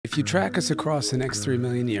If you track us across the next 3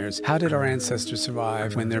 million years, how did our ancestors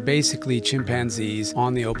survive when they're basically chimpanzees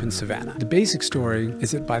on the open savanna? The basic story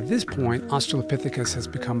is that by this point, Australopithecus has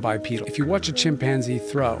become bipedal. If you watch a chimpanzee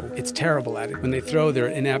throw, it's terrible at it. When they throw, they're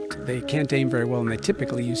inept, they can't aim very well, and they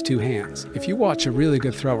typically use two hands. If you watch a really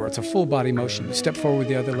good thrower, it's a full body motion. You step forward with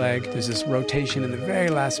the other leg, there's this rotation, in the very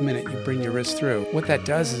last minute, you bring your wrist through. What that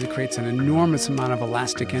does is it creates an enormous amount of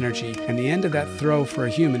elastic energy, and the end of that throw for a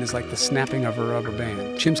human is like the snapping of a rubber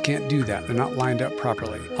band. Chimps can't do that. They're not lined up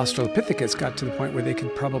properly. Australopithecus got to the point where they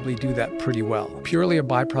could probably do that pretty well. Purely a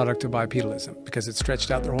byproduct of bipedalism, because it stretched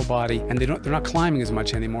out their whole body, and they're not climbing as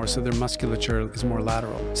much anymore, so their musculature is more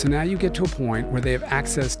lateral. So now you get to a point where they have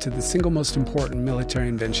access to the single most important military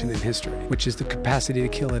invention in history, which is the capacity to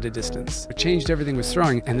kill at a distance. It changed everything with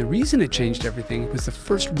throwing, and the reason it changed everything was the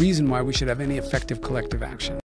first reason why we should have any effective collective action.